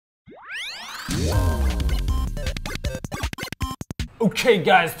Okay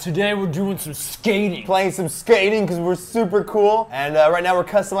guys, today we're doing some skating. Playing some skating because we're super cool. And right now we're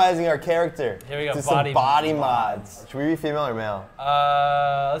customizing our character. Here we go, to some body mods. Should we be female or male?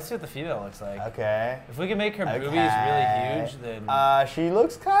 Let's see what the female looks like. Okay. If we can make her boobies really huge, then... she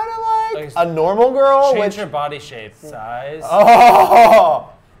looks kind of like a normal girl. Change her body shape, size. Oh!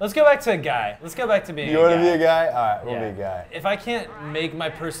 Let's go back to a guy. Let's go back to being a guy. You want to be a guy? Alright, we'll be a guy. If I can't make my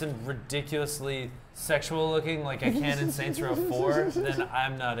person ridiculously sexual looking like I can in Saints Row 4, then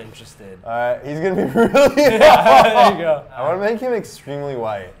I'm not interested. Alright, he's gonna be really yeah, there you go. I want to make him extremely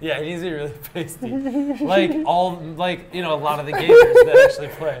white. Yeah, he needs to be really pasty. like a lot of the gamers that actually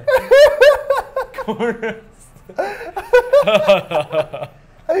play. Corners.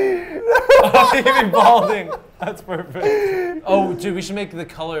 Oh, he'd be balding. That's perfect. Oh, dude, we should make the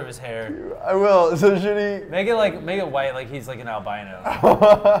color of his hair. I will. So should he? Make it white, like he's like an albino.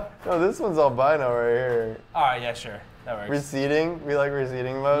 No, this one's albino right here. All right, yeah, sure, that works. Receding? We like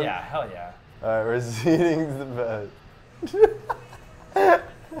receding mode? Yeah, hell yeah. All right, receding's the best.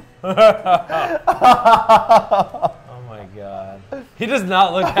 Oh my god. He does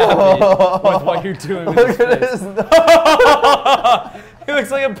not look happy with what you're doing with his face. He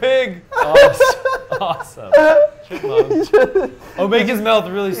looks like a pig. Awesome. Oh, make his mouth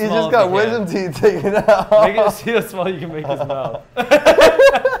really small. He just got wisdom teeth taken out. Make it see how small you can make his mouth.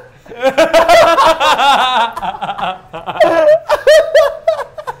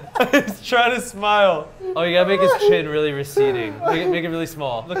 He's trying to smile. Oh, you gotta make his chin really receding. Make it really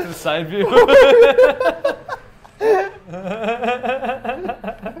small. Look at the side view.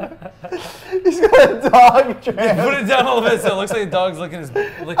 He's got a dog tramp. Yeah, put it down a little bit so it looks like a dog's licking his butt.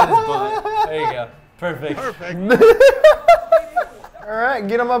 There you go. Perfect. All right,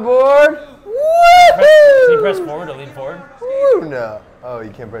 get on my board. Can you press forward to lean forward? Woo, no. Oh,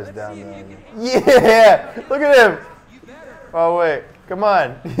 you can't press down though. Yeah, look at him. Oh wait, come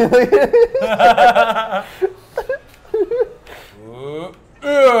on.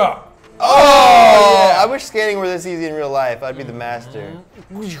 Oh, I wish skating were this easy in real life. I'd be the master.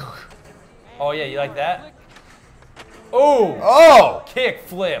 Oh yeah, you like that? Oh! Oh! Kick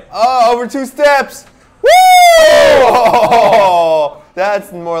flip. Oh, over 2 steps. Woo! Oh,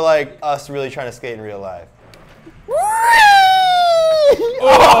 that's more like us really trying to skate in real life.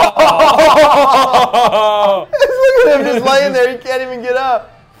 Oh. Look at him just laying there. He can't even get up.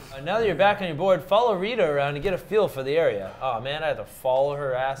 Now that you're back on your board, follow Rita around to get a feel for the area. Oh man, I have to follow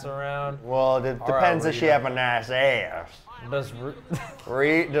her ass around. Well, it depends if she have a nice ass. Does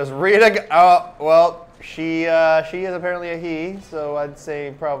Rita? Oh, well, she is apparently a he, so I'd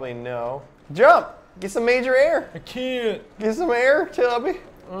say probably no. Jump! Get some major air. I can't. Get some air, Tubby.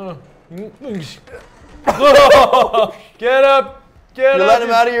 Get up! Get up! You're letting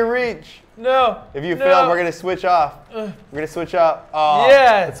him out of your reach. No. If you fail, we're gonna switch off. We're gonna switch off. Oh,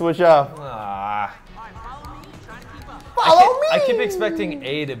 yeah. Let's switch off. Follow me. I keep expecting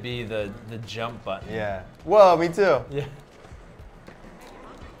A to be the jump button. Yeah. Whoa, me too. Yeah.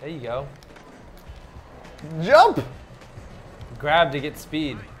 There you go. Jump. Grab to get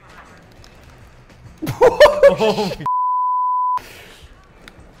speed. Oh,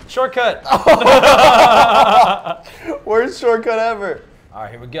 shortcut. Worst shortcut ever. All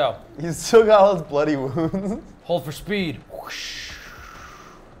right, here we go. He's still got all his bloody wounds. Hold for speed.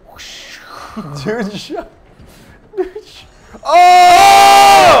 Dude,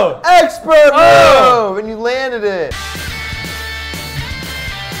 oh! Expert move! And you landed it.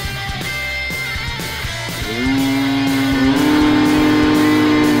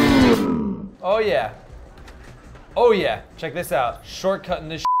 Oh yeah. Oh yeah. Check this out. Shortcutting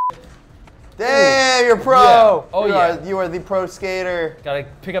this. Damn, you're pro. Yeah. Oh You are the pro skater. Gotta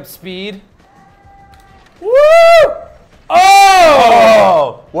pick up speed. Woo!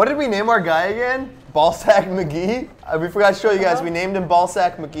 Oh! What did we name our guy again? Ballsack McGee? We forgot to show you guys. We named him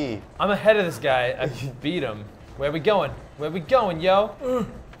Ballsack McGee. I'm ahead of this guy. I beat him. Where we going? Where we going, yo?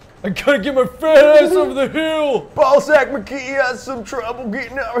 I gotta get my fat ass over the hill. Ballsack McGee has some trouble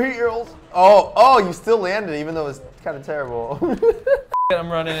getting our heels. Oh, you still landed even though it's kind of terrible. I'm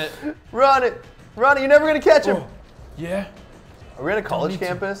running it. Run it. Run it. You're never going to catch him. Oh, yeah. Are we on a college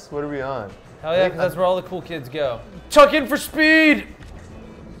campus? What are we on? Hell yeah, because that's where all the cool kids go. Tuck in for speed.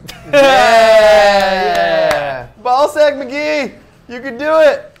 Yeah. Ballsack McGee. You can do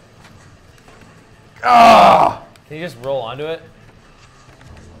it. Ah. Can you just roll onto it?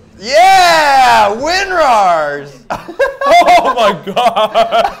 Yeah. WinRARs. Oh my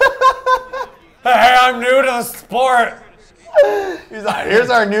god. Hey, I'm new to the sport. He's like, here's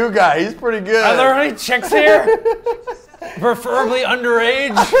our new guy. He's pretty good. Are there any chicks here? Preferably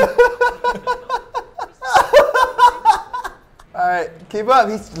underage. Keep up.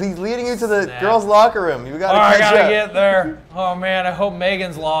 He's leading you to the girls' locker room. You gotta catch up. I gotta get there. Oh man, I hope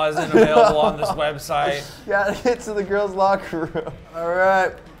Megan's Law isn't available on this website. You gotta get to the girls' locker room. All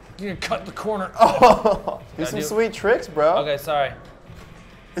right. You can cut the corner. Oh, do some sweet tricks, bro. Okay, sorry.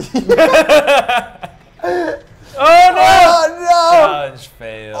 Oh no! Oh no! Challenge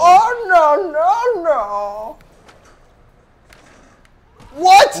failed. Oh no!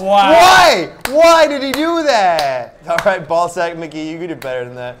 What? Wow. Why? Why did he do that? All right, Ballsack McGee, you can do better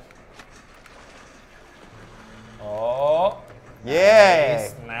than that. Oh. Yeah.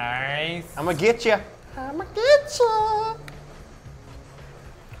 Nice. I'm gonna get you.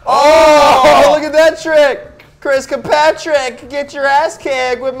 Oh, look at that trick. Chris Kirkpatrick, get your ass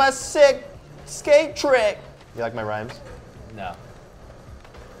kicked with my sick skate trick. You like my rhymes? No.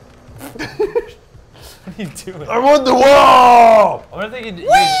 What are you doing? I'm on the wall! I wonder if you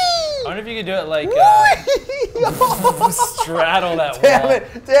could do it like straddle that wall. Damn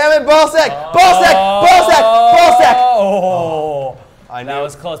it, Ballsack! Ballsack! Oh, I knew. that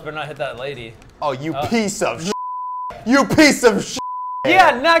was close, but not hit that lady. Oh, you piece of shit. You piece of shit.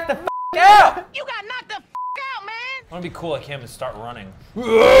 Yeah, knock the out! You got knocked the out, man! I want to be cool like him and start running.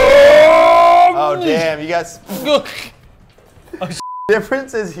 Oh, damn, you got...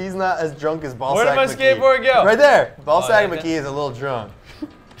 Difference is he's not as drunk as Ballsack McGee. Where did my skateboard go? Right there. Ballsack yeah, McGee is a little drunk.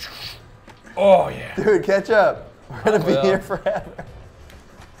 Oh, yeah. Dude, catch up. We're gonna be here forever.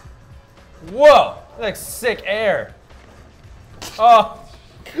 Whoa, like sick air. Oh.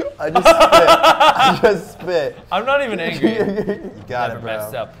 I just spit. I'm not even angry. You got Never it, bro.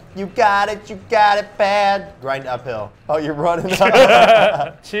 messed up. You got it bad. Grind uphill. Oh, you're running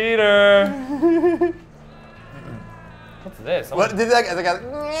up. Cheater. What's this? What did that guy?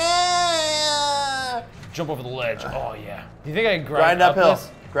 Jump over the ledge. Oh yeah. Do you think I can Grind up uphill. this?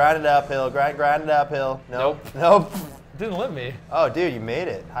 Grind it uphill. Grind it uphill. Nope. Nope. Didn't let me. Oh, dude, you made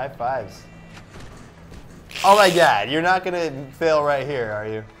it. High fives. Oh my God, you're not gonna fail right here, are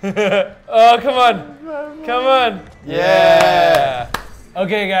you? Oh, come on. Come on. Yeah.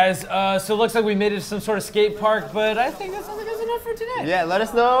 Okay, guys. So it looks like we made it to some sort of skate park, but I think that's enough for today. Yeah, let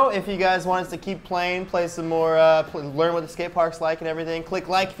us know if you guys want us to keep playing, play some more, learn what the skate park's like and everything. Click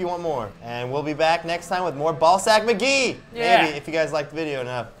like if you want more. And we'll be back next time with more Ballsack McGee. Yeah. Maybe, if you guys liked the video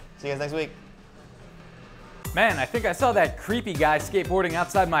enough. See you guys next week. Man, I think I saw that creepy guy skateboarding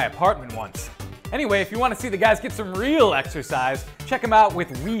outside my apartment once. Anyway, if you want to see the guys get some real exercise, check them out with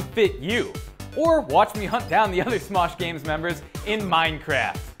We Fit You. Or watch me hunt down the other Smosh Games members in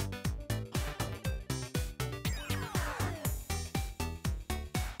Minecraft.